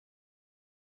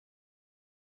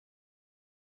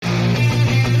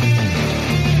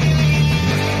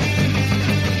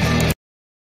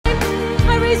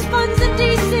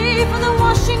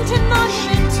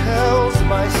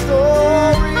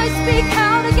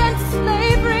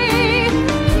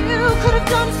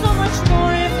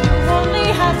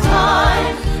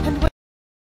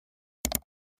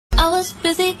was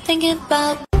busy thinking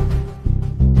about.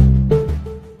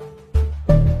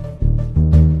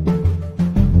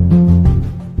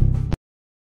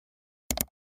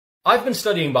 I've been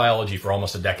studying biology for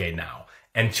almost a decade now,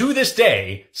 and to this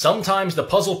day, sometimes the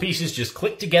puzzle pieces just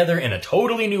click together in a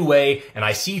totally new way, and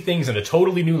I see things in a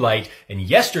totally new light. And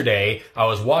yesterday, I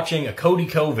was watching a Cody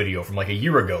Ko video from like a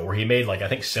year ago where he made like, I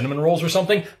think cinnamon rolls or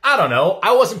something. I don't know.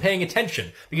 I wasn't paying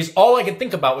attention because all I could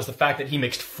think about was the fact that he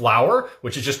mixed flour,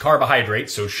 which is just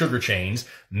carbohydrates, so sugar chains,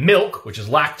 milk, which is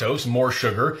lactose, more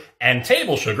sugar, and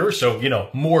table sugar, so,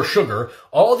 more sugar,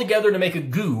 all together to make a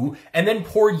goo, and then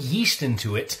pour yeast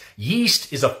into it.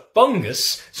 Yeast is a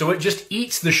fungus, so it just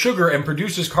eats the sugar and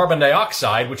produces carbon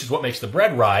dioxide, which is what makes the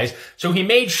bread rise. So he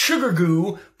made sugar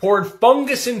goo, poured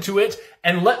fungus into it,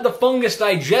 and let the fungus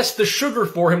digest the sugar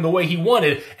for him the way he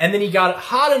wanted, and then he got it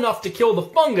hot enough to kill the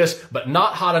fungus, but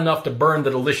not hot enough to burn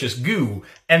the delicious goo,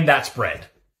 and that's bread.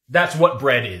 That's what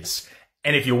bread is.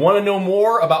 And if you want to know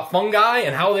more about fungi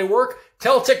and how they work,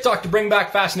 tell TikTok to bring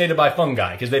back Fascinated by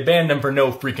Fungi, because they banned them for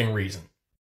no freaking reason.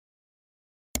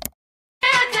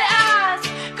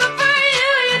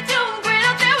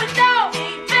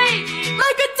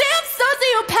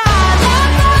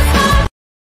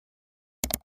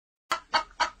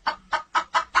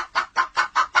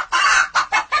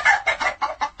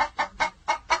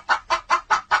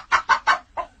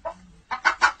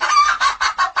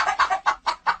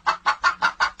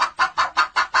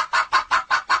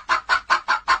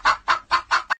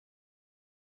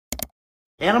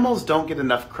 Animals don't get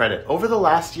enough credit. Over the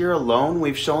last year alone,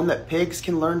 we've shown that pigs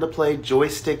can learn to play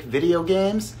joystick video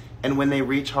games, and when they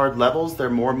reach hard levels, they're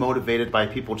more motivated by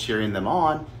people cheering them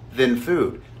on than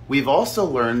food. We've also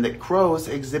learned that crows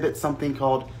exhibit something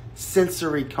called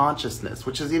sensory consciousness,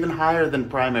 which is even higher than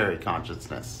primary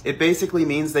consciousness. It basically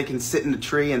means they can sit in a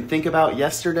tree and think about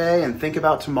yesterday and think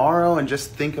about tomorrow and just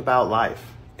think about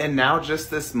life. And now just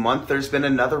this month, there's been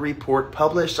another report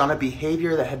published on a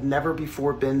behavior that had never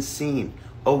before been seen.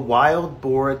 A wild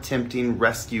boar attempting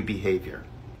rescue behavior.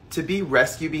 To be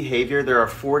rescue behavior, there are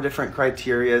 4 different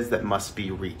criteria that must be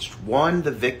reached. 1,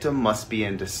 the victim must be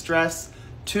in distress.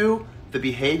 2, the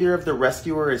behavior of the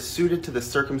rescuer is suited to the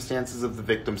circumstances of the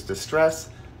victim's distress.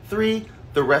 3,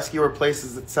 the rescuer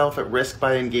places itself at risk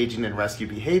by engaging in rescue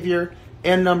behavior.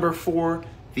 And number 4,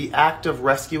 the act of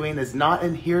rescuing is not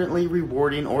inherently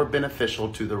rewarding or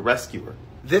beneficial to the rescuer.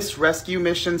 This rescue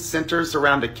mission centers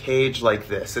around a cage like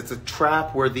this. It's a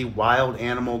trap where the wild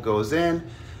animal goes in,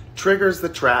 triggers the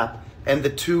trap, and the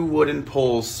 2 wooden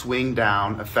poles swing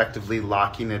down, effectively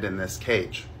locking it in this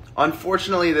cage.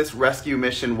 Unfortunately, this rescue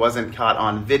mission wasn't caught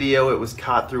on video. It was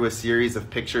caught through a series of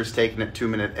pictures taken at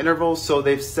 2-minute intervals, so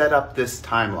they've set up this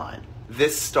timeline.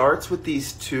 This starts with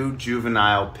these 2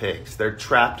 juvenile pigs. They're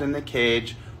trapped in the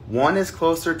cage. One is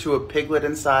closer to a piglet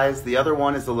in size, the other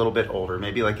one is a little bit older,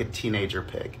 maybe like a teenager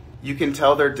pig. You can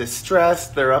tell they're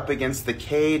distressed, they're up against the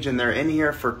cage, and they're in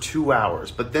here for 2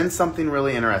 hours. But then something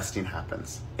really interesting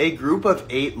happens. A group of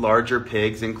 8 larger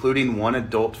pigs, including 1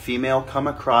 adult female, come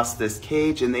across this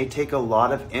cage and they take a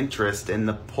lot of interest in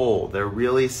the pole. They're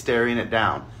really staring it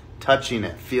down, touching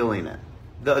it, feeling it.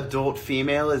 The adult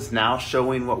female is now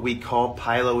showing what we call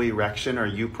piloerection, or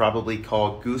you probably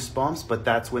call goosebumps, but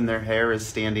that's when their hair is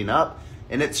standing up,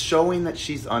 and it's showing that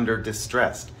she's under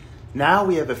distress. Now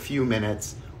we have a few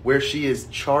minutes where she is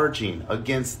charging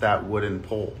against that wooden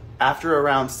pole. After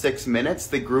around 6 minutes,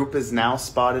 the group is now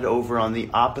spotted over on the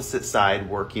opposite side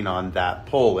working on that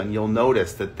pole, and you'll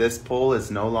notice that this pole is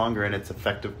no longer in its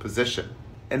effective position.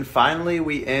 And finally,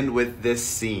 we end with this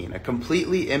scene, a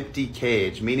completely empty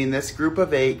cage, meaning this group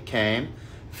of 8 came,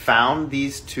 found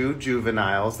these 2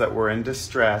 juveniles that were in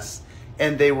distress,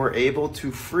 and they were able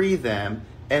to free them,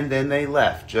 and then they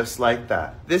left, just like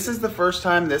that. This is the first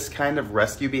time this kind of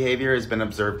rescue behavior has been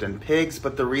observed in pigs,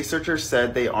 but the researchers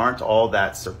said they aren't all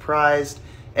that surprised,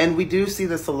 and we do see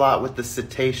this a lot with the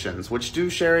cetaceans, which do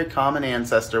share a common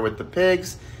ancestor with the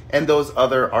pigs and those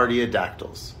other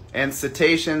artiodactyls. And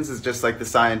cetaceans is just like the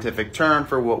scientific term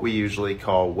for what we usually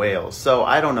call whales. So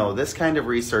I don't know, this kind of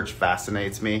research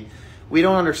fascinates me. We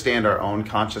don't understand our own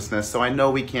consciousness, so I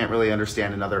know we can't really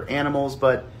understand in other animals,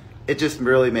 but it just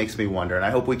really makes me wonder, and I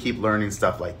hope we keep learning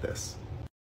stuff like this.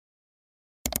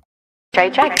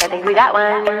 Trade check, I think we got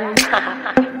one.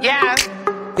 Yeah.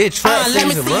 It's trap Let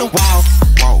me season, see bro. you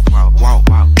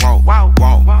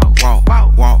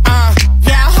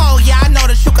yeah, ho, yeah, I know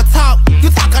that you can talk. You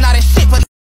talking all that shit, but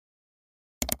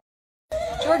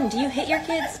Jordan, do you hit your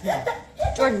kids? No.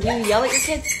 Jordan, do you yell at your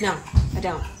kids? No, I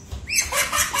don't.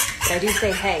 But I do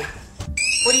say hey.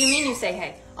 What do you mean you say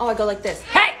hey? Oh, I go like this.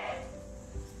 Hey!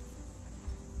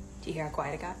 Do you hear how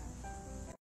quiet it got?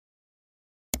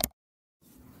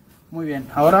 Muy bien,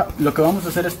 ahora lo que vamos a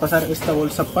hacer es pasar esta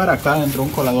bolsa para acá dentro de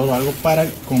un colador o algo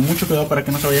con mucho cuidado para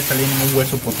que no se vaya a salir ningún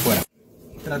hueso por fuera.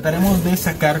 Trataremos de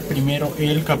sacar primero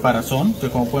el caparazón, que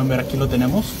como pueden ver aquí lo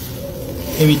tenemos,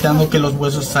 evitando que los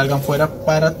huesos salgan fuera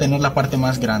para tener la parte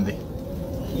más grande.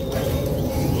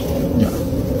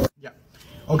 Ya.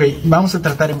 Ok, vamos a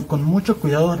tratar con mucho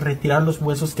cuidado de retirar los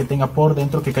huesos que tenga por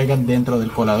dentro, que caigan dentro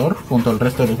del colador junto al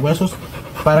resto de los huesos,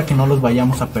 para que no los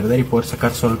vayamos a perder y poder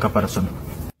sacar solo el caparazón.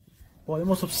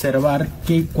 Podemos observar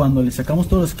que cuando le sacamos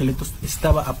todos los esqueletos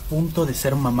estaba a punto de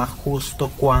ser mamá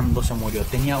justo cuando se murió.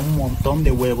 Tenía un montón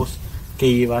de huevos que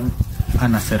iban a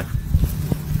nacer.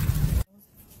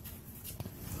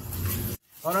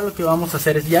 Ahora lo que vamos a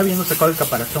hacer es, ya habiendo sacado el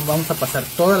caparazón, vamos a pasar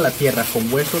toda la tierra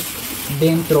con huesos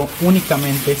dentro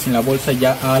únicamente, sin la bolsa,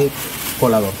 ya al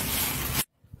colador.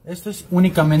 Esto es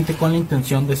únicamente con la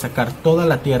intención de sacar toda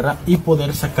la tierra y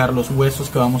poder sacar los huesos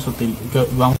que vamos a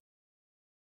utilizar.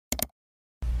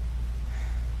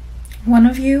 One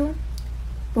of you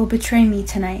will betray me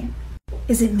tonight.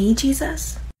 Is it me,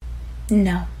 Jesus?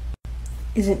 No.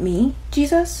 Is it me,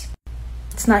 Jesus?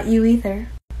 It's not you either.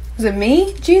 Is it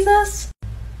me, Jesus?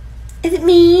 Is it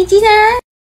me, Jesus?